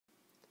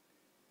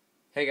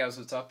Hey guys,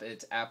 what's up?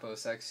 It's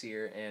AppOSX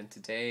here, and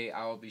today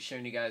I will be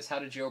showing you guys how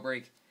to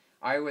jailbreak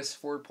iOS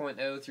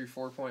 4.0 through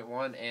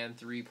 4.1 and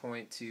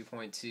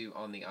 3.2.2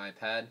 on the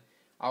iPad.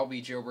 I'll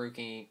be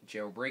jailbreaking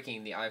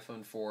the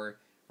iPhone 4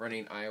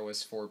 running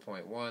iOS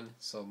 4.1,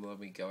 so let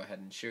me go ahead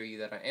and show you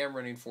that I am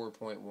running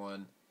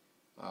 4.1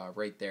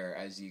 right there.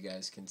 As you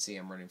guys can see,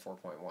 I'm running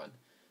 4.1.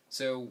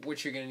 So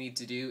what you're going to need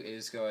to do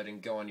is go ahead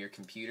and go on your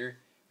computer.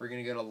 We're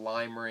going to go to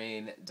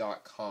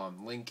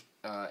Limera1n.com, link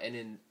in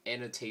an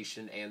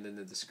annotation and in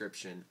the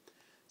description.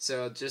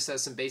 So it just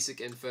has some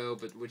basic info,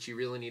 but what you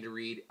really need to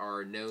read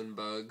are known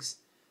bugs.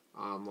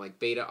 Like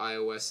beta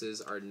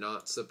iOSs are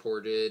not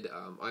supported.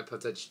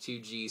 iPod Touch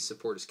 2G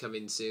support is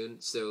coming soon,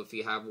 so if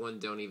you have one,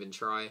 don't even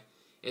try.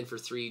 And for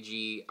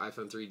 3G,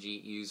 iPhone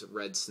 3G, use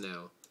Red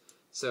Snow.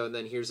 So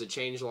then here's a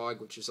changelog,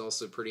 which is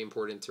also pretty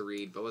important to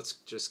read, but let's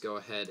just go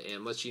ahead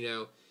and let you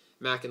know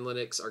Mac and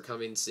Linux are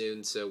coming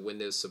soon, so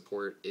Windows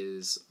support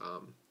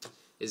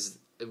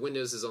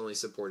Windows is only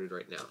supported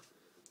right now.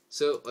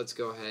 So let's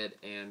go ahead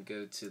and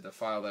go to the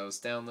file that was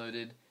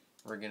downloaded.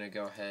 We're going to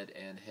go ahead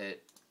and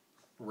hit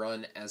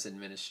Run as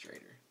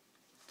Administrator.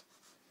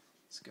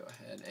 Let's go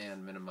ahead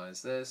and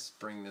minimize this,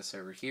 bring this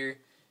over here,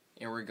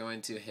 and we're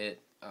going to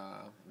hit,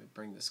 let me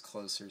bring this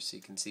closer so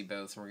you can see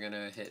both, and we're going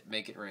to hit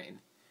Make It Rain.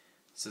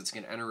 So it's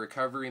going to enter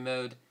recovery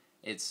mode.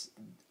 It's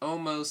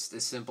almost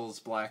as simple as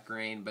Black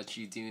Rain, but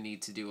you do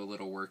need to do a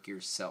little work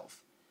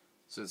yourself.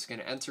 So it's going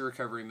to enter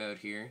recovery mode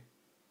here,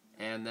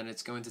 and then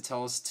it's going to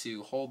tell us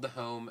to hold the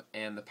home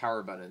and the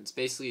power buttons,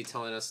 basically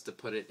telling us to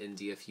put it in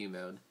DFU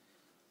mode.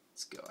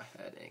 Let's go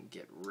ahead and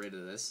get rid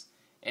of this.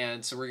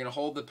 And so we're going to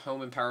hold the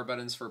home and power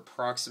buttons for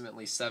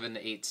approximately 7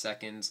 to 8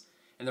 seconds,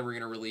 and then we're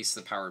going to release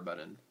the power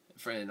button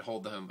and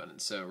hold the home button.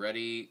 So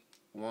ready?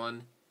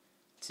 1,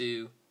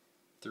 2,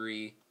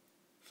 3,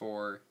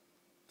 4,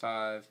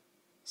 5,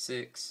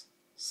 6,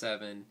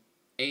 7,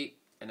 8,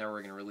 and now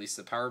we're going to release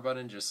the power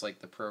button just like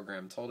the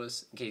program told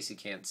us. In case you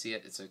can't see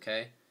it, it's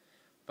okay,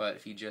 but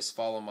if you just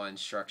follow my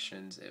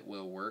instructions, it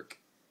will work.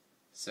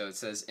 So it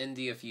says in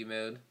DFU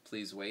mode,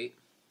 please wait,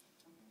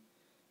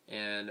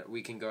 and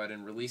we can go ahead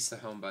and release the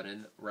home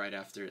button right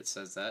after it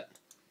says that.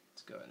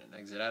 Let's go ahead and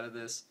exit out of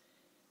this.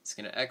 It's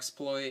going to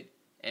exploit,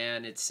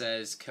 and it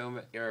says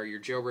your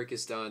jailbreak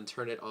is done,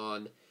 turn it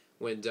on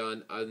when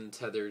done,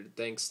 untethered,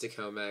 thanks to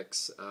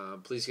Comex.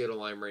 Please go to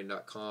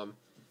Limera1n.com.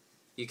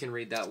 You can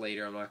read that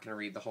later. I'm not going to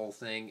read the whole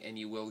thing, and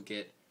you will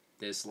get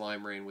this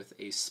Limera1n with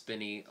a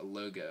spinny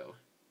logo.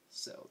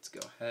 So let's go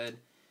ahead,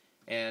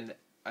 and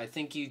I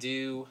think you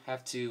do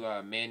have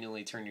to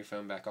manually turn your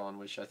phone back on,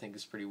 which I think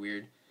is pretty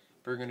weird.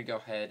 But we're going to go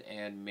ahead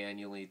and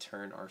manually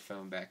turn our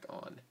phone back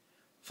on.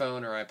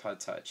 Phone or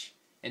iPod Touch.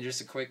 And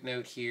just a quick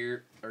note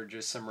here, or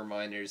just some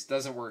reminders,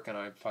 doesn't work on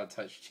iPod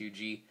Touch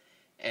 2G,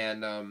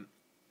 and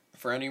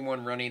for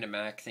anyone running a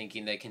Mac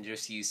thinking they can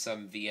just use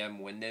some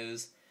VM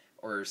Windows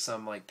or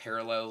some like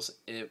parallels,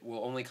 it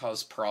will only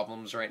cause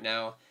problems right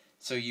now.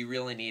 So you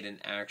really need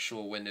an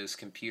actual Windows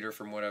computer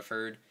from what I've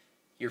heard.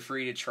 You're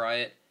free to try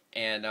it,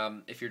 and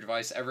if your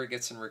device ever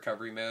gets in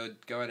recovery mode,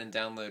 go ahead and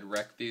download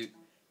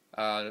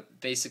RecBoot.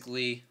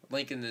 Basically,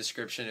 link in the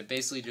description, it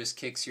basically just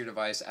kicks your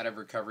device out of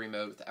recovery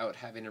mode without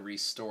having to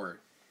restore.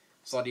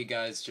 So a lot of you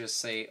guys just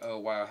say, oh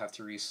wow, I have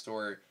to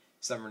restore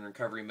some in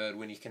recovery mode,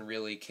 when you can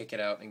really kick it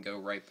out and go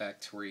right back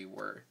to where you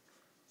were.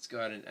 Let's go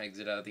ahead and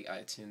exit out of the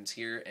iTunes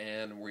here,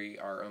 and we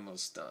are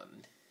almost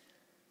done.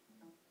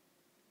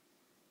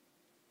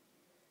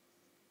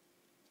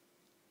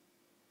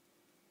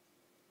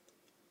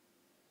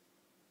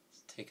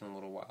 It's taking a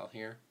little while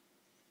here.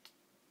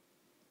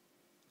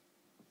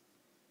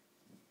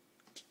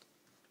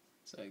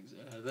 So exit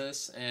out of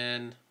this,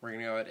 and we're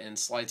going to go ahead and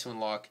slide to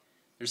unlock.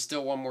 There's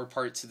still one more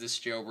part to this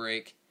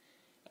jailbreak.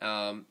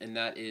 And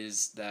that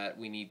is that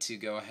we need to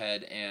go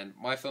ahead, and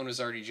my phone was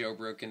already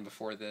jailbroken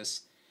before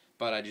this,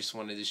 but I just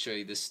wanted to show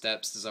you the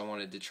steps as I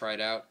wanted to try it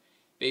out.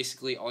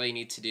 Basically, all you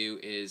need to do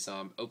is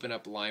open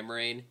up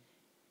Limera1n,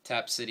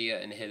 tap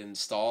Cydia, and hit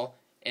install.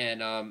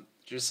 And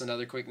just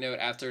another quick note,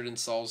 after it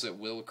installs, it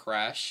will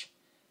crash.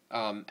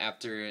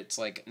 After it's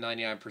like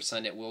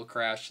 99%, it will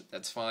crash.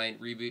 That's fine.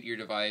 Reboot your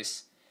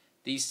device.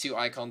 These two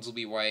icons will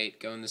be white.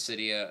 Go into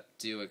Cydia,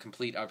 do a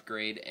complete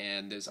upgrade,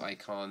 and those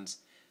icons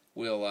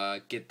will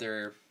get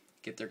their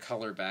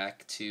color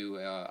back to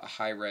a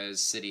high-res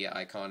Cydia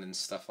icon and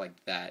stuff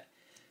like that.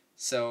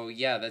 So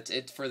yeah, that's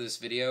it for this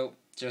video.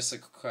 Just a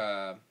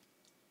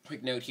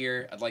quick note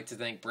here, I'd like to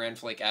thank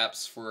Brandflake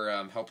Apps for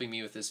helping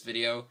me with this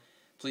video.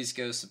 Please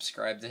go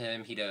subscribe to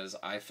him. He does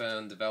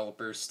iPhone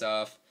developer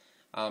stuff,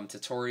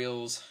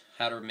 tutorials,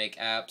 how to make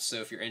apps.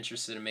 So if you're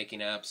interested in making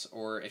apps,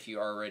 or if you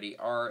already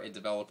are a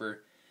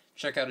developer,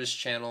 check out his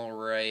channel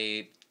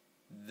right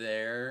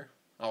there.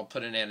 I'll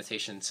put an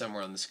annotation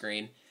somewhere on the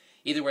screen.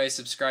 Either way,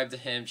 subscribe to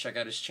him, check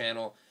out his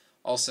channel.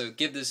 Also,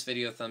 give this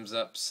video a thumbs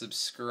up,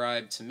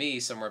 subscribe to me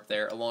somewhere up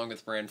there, along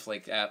with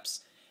Brandflake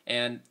Apps.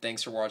 And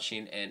thanks for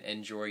watching, and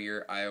enjoy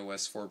your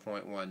iOS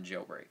 4.1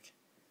 jailbreak.